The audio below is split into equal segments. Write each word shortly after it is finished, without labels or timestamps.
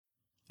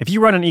If you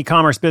run an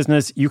e-commerce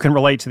business, you can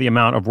relate to the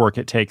amount of work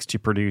it takes to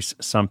produce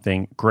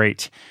something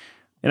great.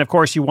 And of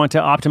course, you want to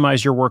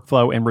optimize your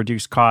workflow and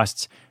reduce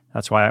costs.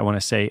 That's why I want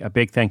to say a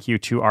big thank you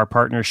to our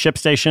partner,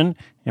 ShipStation,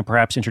 and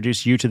perhaps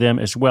introduce you to them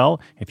as well.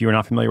 If you are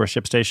not familiar with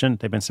ShipStation,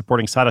 they've been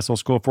supporting Side Hustle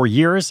School for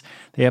years.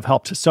 They have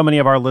helped so many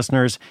of our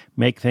listeners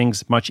make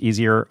things much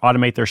easier,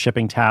 automate their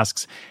shipping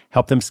tasks,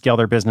 help them scale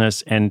their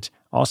business, and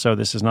also,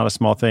 this is not a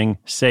small thing,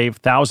 save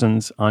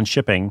thousands on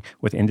shipping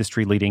with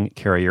industry-leading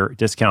carrier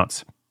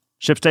discounts.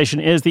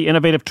 ShipStation is the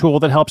innovative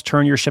tool that helps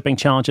turn your shipping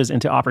challenges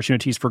into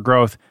opportunities for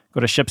growth. Go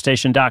to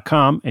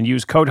ShipStation.com and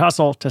use code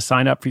HUSTLE to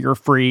sign up for your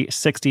free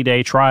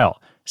 60-day trial.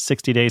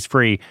 60 days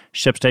free.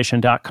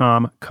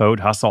 ShipStation.com, code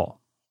HUSTLE.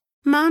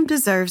 Mom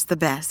deserves the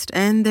best,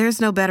 and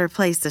there's no better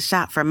place to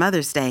shop for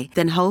Mother's Day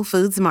than Whole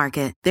Foods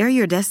Market. They're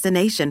your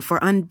destination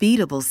for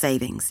unbeatable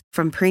savings,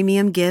 from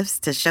premium gifts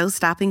to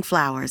show-stopping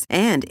flowers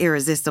and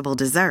irresistible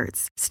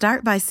desserts.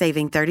 Start by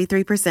saving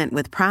 33%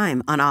 with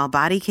Prime on all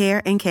body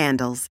care and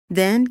candles.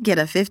 Then get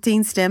a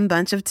 15-stem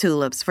bunch of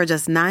tulips for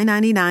just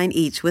 $9.99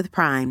 each with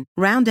Prime.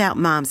 Round out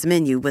Mom's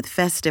menu with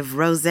festive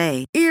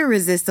rosé,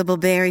 irresistible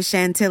berry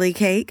chantilly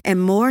cake,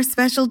 and more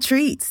special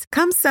treats.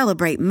 Come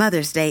celebrate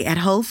Mother's Day at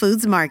Whole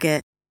Foods Market.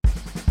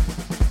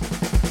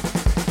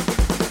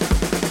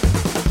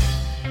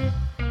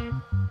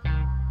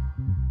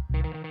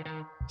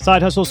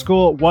 Side Hustle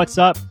School, what's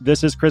up?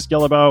 This is Chris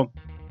Guillebeau.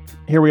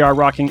 Here we are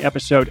rocking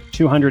episode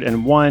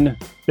 201.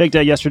 Big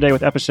day yesterday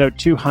with episode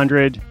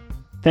 200.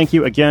 Thank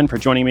you again for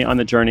joining me on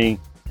the journey.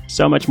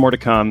 So much more to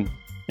come.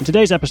 And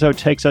today's episode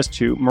takes us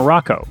to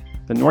Morocco,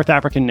 the North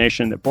African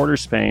nation that borders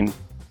Spain,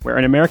 where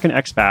an American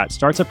expat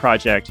starts a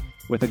project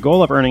with a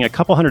goal of earning a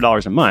couple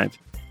 $100s a month,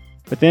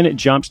 but then it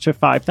jumps to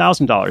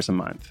 $5,000 a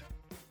month.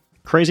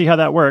 Crazy how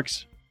that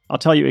works. I'll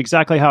tell you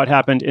exactly how it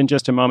happened in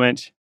just a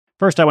moment.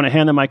 First, I want to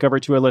hand the mic over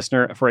to a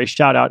listener for a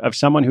shout out of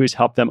someone who's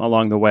helped them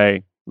along the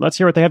way. Let's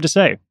hear what they have to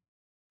say.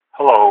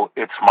 Hello,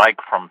 it's Mike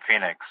from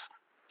Phoenix.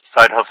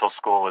 Side Hustle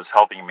School is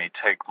helping me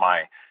take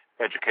my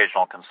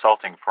educational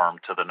consulting firm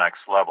to the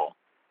next level.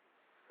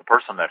 The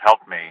person that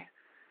helped me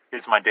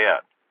is my dad.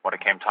 When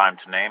it came time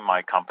to name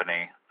my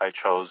company, I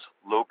chose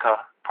Luca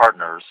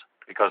Partners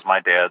because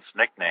my dad's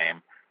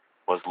nickname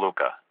was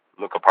Luca,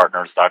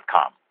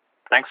 lucapartners.com.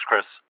 Thanks,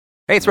 Chris.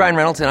 Hey, it's Ryan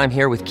Reynolds, and I'm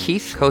here with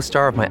Keith,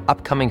 co-star of my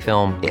upcoming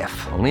film,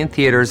 If, only in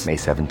theaters May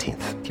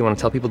 17th. Do you want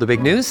to tell people the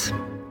big news?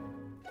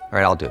 All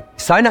right, I'll do it.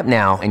 Sign up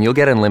now and you'll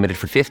get unlimited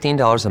for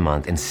 $15 a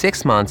month and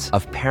 6 months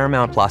of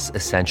Paramount Plus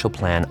Essential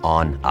Plan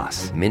on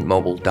us.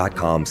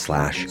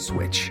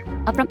 MintMobile.com/switch.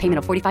 Upfront payment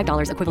of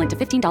 $45 equivalent to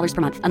 $15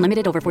 per month.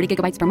 Unlimited over 40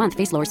 gigabytes per month.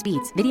 Face lower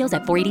speeds. Videos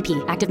at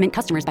 480p. Active Mint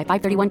customers by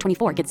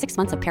 531.24 get 6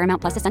 months of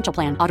Paramount Plus Essential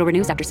Plan. Auto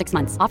renews after 6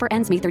 months. Offer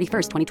ends May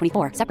 31st,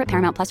 2024. Separate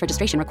Paramount Plus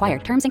registration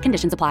required. Terms and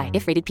conditions apply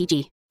if rated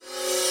PG.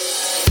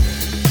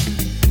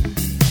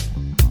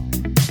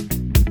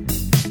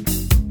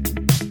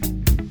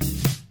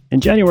 In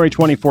January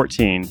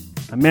 2014,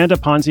 Amanda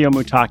Ponzio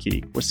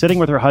Moutaki was sitting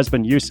with her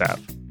husband Youssef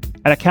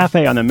at a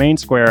cafe on the main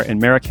square in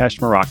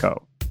Marrakesh,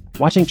 Morocco,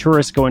 watching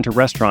tourists go into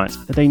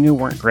restaurants that they knew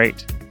weren't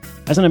great.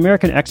 As an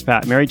American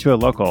expat married to a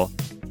local,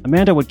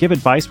 Amanda would give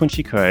advice when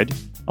she could,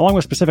 along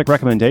with specific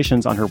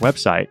recommendations on her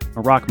website,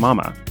 Iraq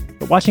Mama.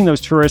 But watching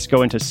those tourists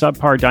go into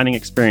subpar dining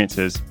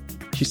experiences,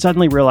 she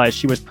suddenly realized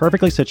she was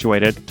perfectly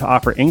situated to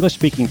offer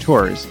English-speaking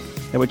tours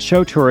that would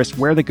show tourists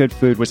where the good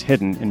food was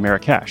hidden in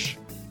Marrakesh.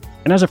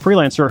 And as a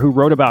freelancer who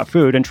wrote about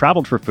food and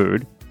traveled for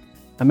food,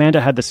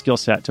 Amanda had the skill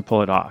set to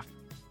pull it off.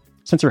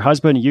 Since her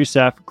husband,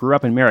 Youssef, grew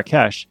up in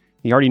Marrakesh,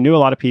 he already knew a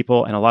lot of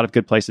people and a lot of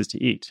good places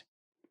to eat.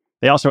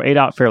 They also ate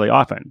out fairly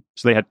often,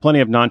 so they had plenty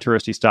of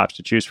non-touristy stops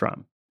to choose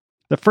from.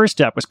 The first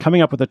step was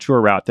coming up with a tour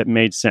route that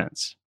made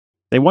sense.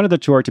 They wanted the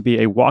tour to be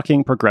a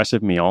walking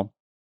progressive meal,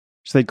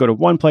 so they'd go to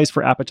one place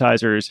for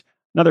appetizers,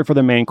 another for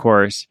the main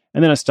course,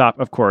 and then a stop,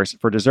 of course,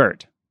 for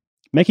dessert.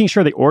 Making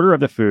sure the order of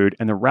the food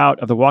and the route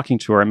of the walking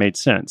tour made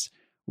sense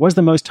was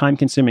the most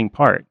time-consuming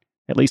part,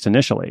 at least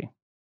initially.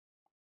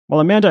 While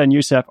Amanda and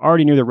Youssef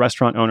already knew the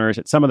restaurant owners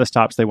at some of the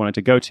stops they wanted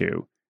to go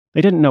to,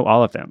 they didn't know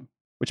all of them,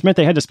 which meant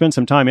they had to spend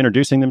some time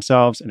introducing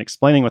themselves and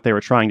explaining what they were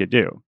trying to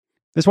do.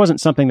 This wasn't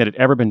something that had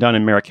ever been done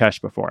in Marrakesh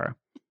before,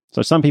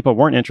 so some people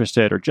weren't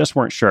interested or just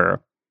weren't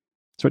sure,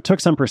 so it took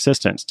some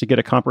persistence to get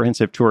a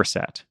comprehensive tour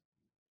set.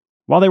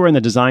 While they were in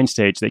the design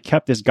stage, they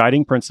kept this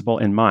guiding principle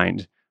in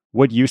mind.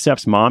 Would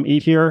Youssef's mom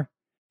eat here?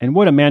 And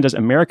would Amanda's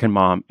American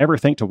mom ever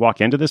think to walk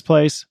into this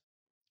place?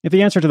 If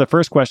the answer to the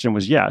first question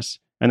was yes,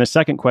 and the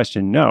second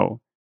question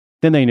no,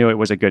 then they knew it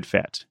was a good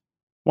fit.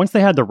 Once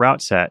they had the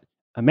route set,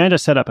 Amanda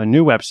set up a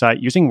new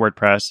website using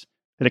WordPress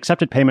that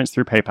accepted payments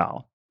through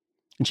PayPal.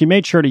 And she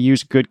made sure to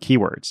use good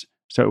keywords,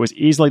 so it was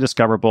easily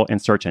discoverable in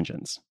search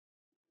engines.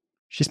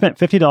 She spent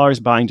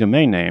 $50 buying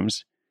domain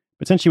names,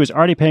 but since she was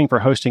already paying for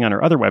hosting on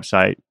her other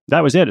website,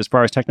 that was it as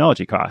far as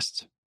technology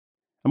costs.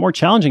 A more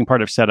challenging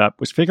part of setup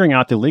was figuring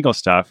out the legal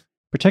stuff,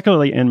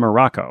 particularly in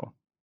Morocco.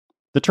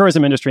 The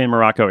tourism industry in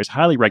Morocco is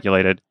highly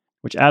regulated,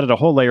 which added a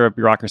whole layer of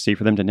bureaucracy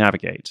for them to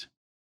navigate.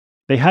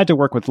 They had to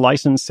work with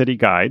licensed city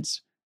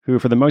guides, who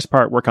for the most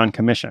part work on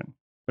commission.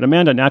 But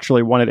Amanda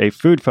naturally wanted a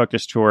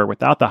food-focused tour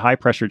without the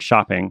high-pressured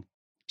shopping,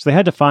 so they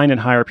had to find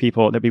and hire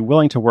people that'd be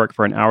willing to work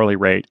for an hourly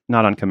rate,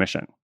 not on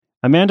commission.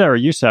 Amanda or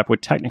Yusef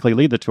would technically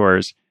lead the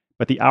tours,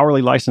 but the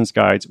hourly license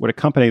guides would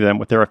accompany them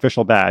with their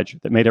official badge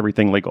that made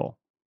everything legal.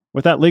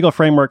 With that legal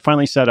framework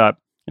finally set up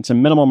and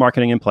some minimal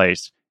marketing in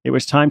place, it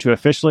was time to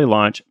officially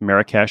launch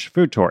Marrakesh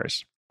Food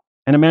Tours.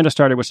 And Amanda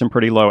started with some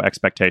pretty low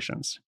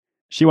expectations.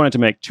 She wanted to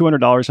make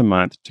 $200 a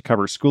month to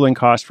cover schooling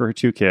costs for her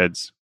 2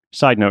 kids.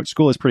 Side note,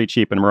 school is pretty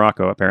cheap in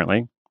Morocco,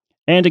 apparently.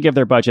 And to give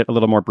their budget a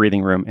little more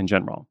breathing room in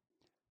general.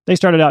 They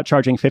started out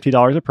charging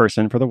 $50 a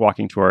person for the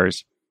walking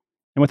tours.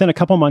 And within a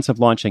couple months of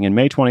launching in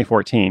May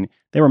 2014,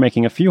 they were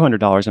making a few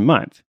 $100s a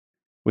month,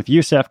 with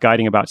Yusef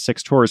guiding about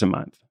 6 tours a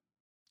month.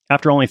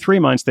 After only 3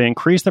 months, they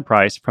increased the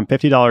price from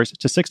 $50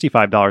 to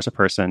 $65 a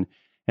person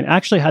and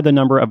actually had the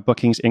number of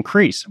bookings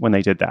increase when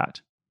they did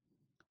that.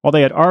 While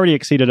they had already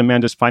exceeded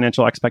Amanda's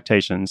financial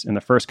expectations in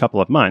the first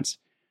couple of months,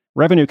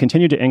 revenue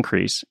continued to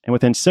increase, and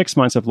within 6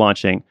 months of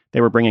launching,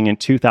 they were bringing in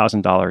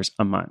 $2,000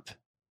 a month.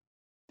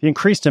 The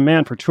increased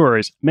demand for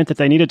tours meant that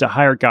they needed to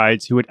hire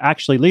guides who would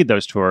actually lead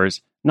those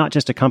tours, not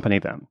just accompany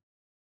them.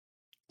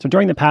 So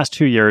during the past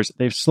 2 years,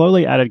 they've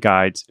slowly added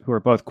guides who are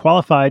both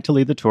qualified to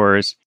lead the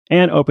tours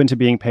and open to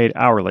being paid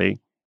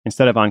hourly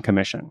instead of on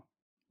commission.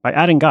 By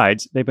adding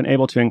guides, they've been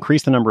able to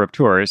increase the number of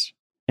tours,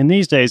 and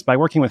these days, by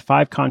working with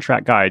 5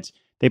 contract guides,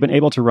 they've been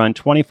able to run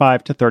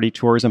 25 to 30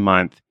 tours a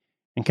month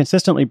and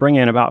consistently bring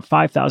in about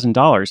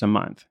 $5,000 a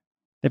month.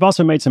 They've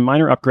also made some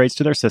minor upgrades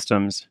to their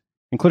systems,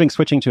 including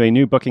switching to a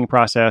new booking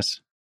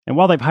process. And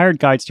while they've hired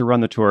guides to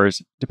run the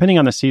tours, depending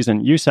on the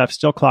season, Yusef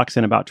still clocks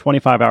in about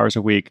 25 hours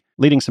a week,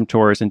 leading some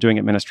tours and doing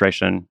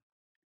administration.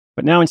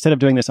 But now, instead of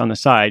doing this on the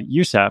side,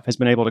 Yusef has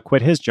been able to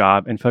quit his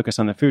job and focus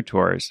on the food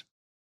tours.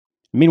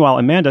 Meanwhile,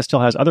 Amanda still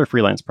has other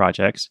freelance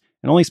projects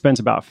and only spends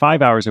about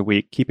 5 hours a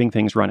week keeping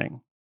things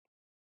running.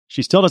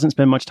 She still doesn't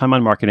spend much time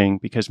on marketing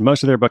because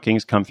most of their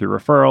bookings come through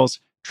referrals,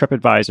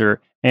 TripAdvisor,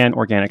 and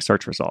organic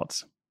search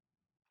results.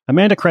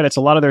 Amanda credits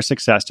a lot of their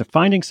success to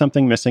finding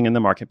something missing in the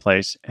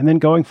marketplace and then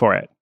going for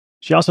it.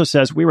 She also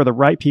says we were the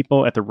right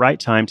people at the right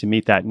time to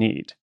meet that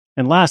need.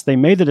 And last, they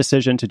made the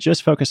decision to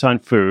just focus on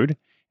food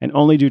and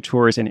only do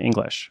tours in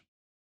English.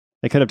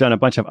 They could have done a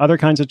bunch of other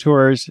kinds of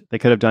tours, they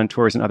could have done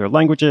tours in other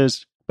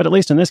languages, but at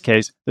least in this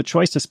case, the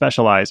choice to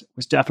specialize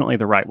was definitely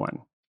the right one.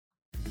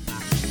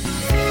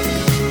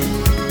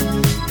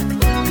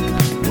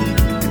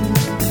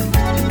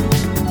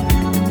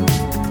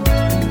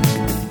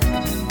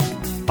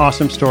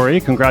 Awesome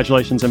story.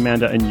 Congratulations,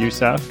 Amanda and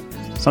Yusef.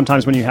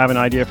 Sometimes when you have an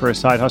idea for a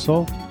side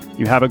hustle,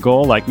 you have a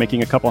goal like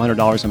making a couple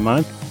 $100s a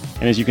month.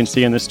 And as you can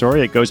see in this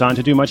story, it goes on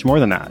to do much more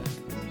than that.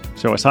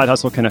 So a side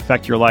hustle can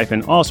affect your life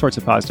in all sorts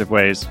of positive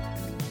ways.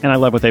 And I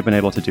love what they've been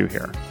able to do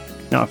here.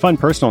 Now, a fun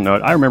personal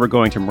note, I remember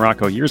going to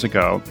Morocco years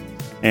ago,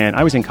 and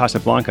I was in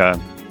Casablanca,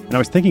 and I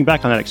was thinking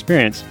back on that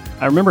experience.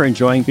 I remember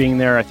enjoying being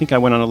there. I think I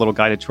went on a little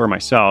guided tour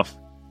myself,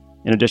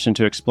 in addition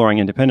to exploring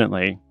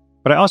independently.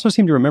 But I also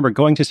seem to remember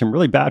going to some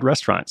really bad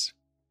restaurants.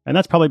 And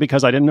that's probably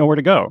because I didn't know where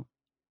to go.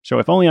 So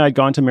if only I'd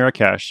gone to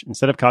Marrakesh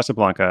instead of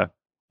Casablanca,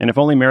 and if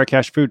only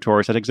Marrakesh food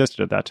tours had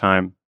existed at that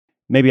time,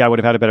 maybe I would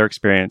have had a better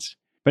experience.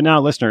 But now,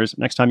 listeners,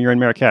 next time you're in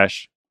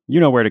Marrakesh, you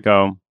know where to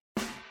go.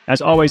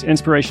 As always,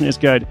 inspiration is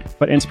good,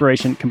 but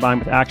inspiration combined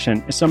with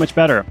action is so much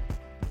better.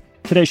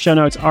 Today's show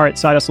notes are at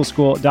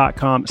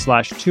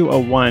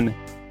sidehustleschool.com/201.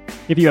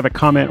 If you have a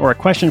comment or a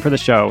question for the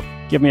show,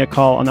 give me a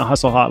call on the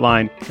Hustle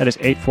Hotline. That is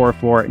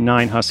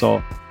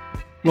 844-9HUSTLE.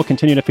 We'll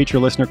continue to feature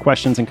listener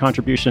questions and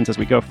contributions as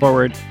we go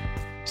forward.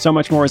 So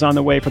much more is on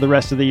the way for the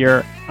rest of the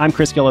year. I'm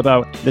Chris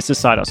Guillebeau. This is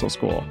Side Hustle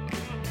School.